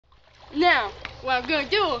Now, what I'm gonna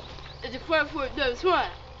do is a front foot double swan.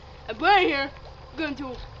 And right here, I'm gonna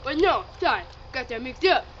do, well no, sorry, got that mixed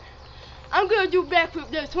up. I'm gonna do back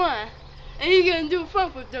flip double swan, and he's gonna do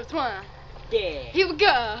front foot double swan. Yeah. Here we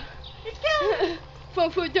go. Let's go.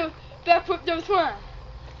 Front foot double, back flip double swan.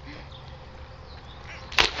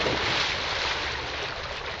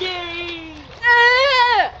 Yay.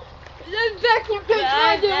 That's back flip double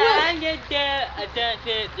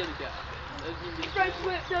swan. Front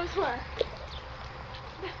flip double swan.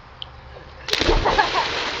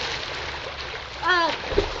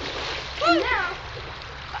 Now,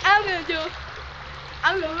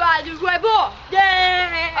 I'm gonna ride this red ball. Yay.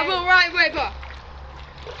 I'm gonna ride the red ball.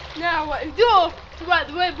 Now what you do to ride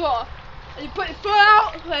the red ball is you put your foot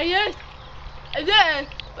out like this, and then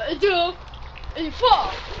what you do is you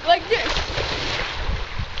fall like this.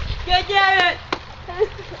 Good job.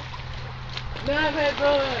 Not very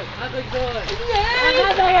good. Not very good.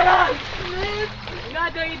 Not very good.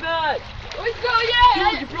 Not very good. Let's go,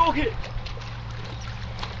 yeah! Dude, you broke it.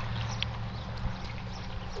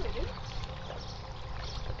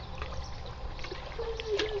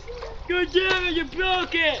 Good job, you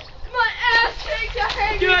broke it. My ass cheeks are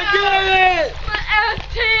hanging Good out. job. My ass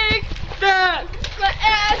cheeks. Stop. My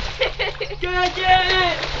ass cheeks. God damn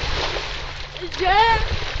it. Yeah.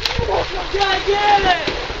 God damn it.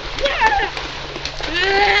 Yeah.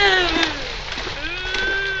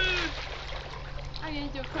 I'm gonna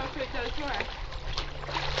do front flip double swan.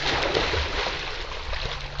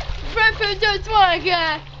 Front flip double swan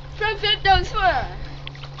again. Front flip double swan.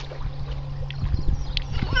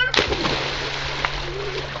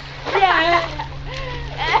 Yeah.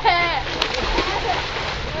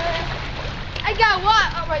 I got what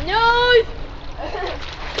on my nose?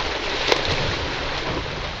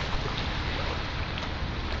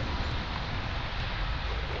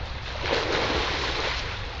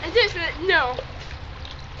 And this is, no.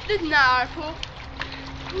 This is not our pool.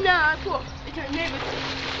 Not our pool. It's our neighbor's.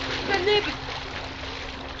 It's our neighbor's.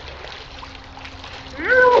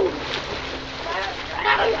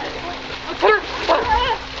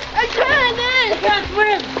 I'm trying You can't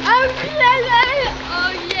swim. I'm trying.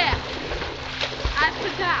 Oh yeah. I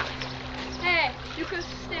forgot. Hey, you can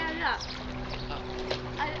stand up.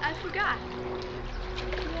 I forgot.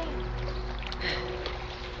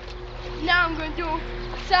 Now I'm gonna do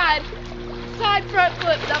side front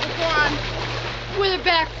flip double swan with a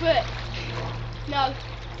back flip. Now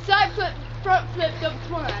side flip front flip double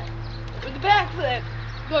swan with the back flip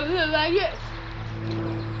goes a little like this.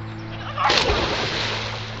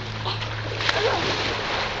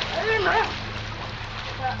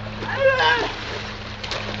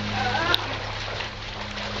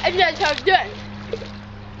 And that's how it's done.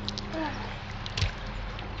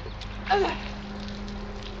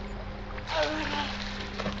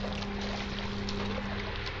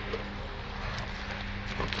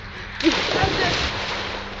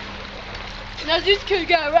 Now this kid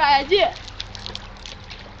got a right idea.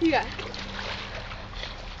 He's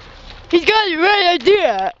got the right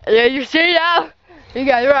idea. You see now? He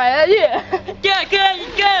got the right idea. Yeah, good, you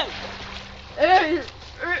go.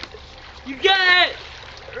 You got it.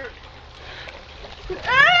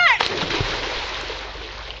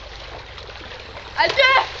 I did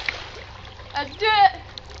it. I did it.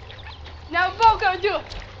 Now we're both gonna do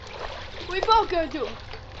it. We both gonna do it.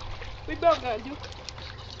 We both gonna do it.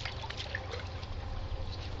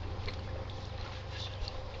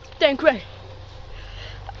 Stank right.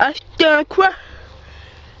 I stank right.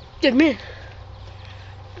 Get me.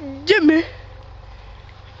 Get me.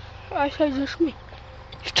 I said this me.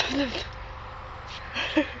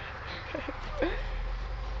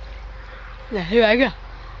 Now here I go.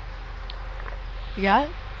 You got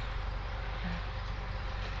it?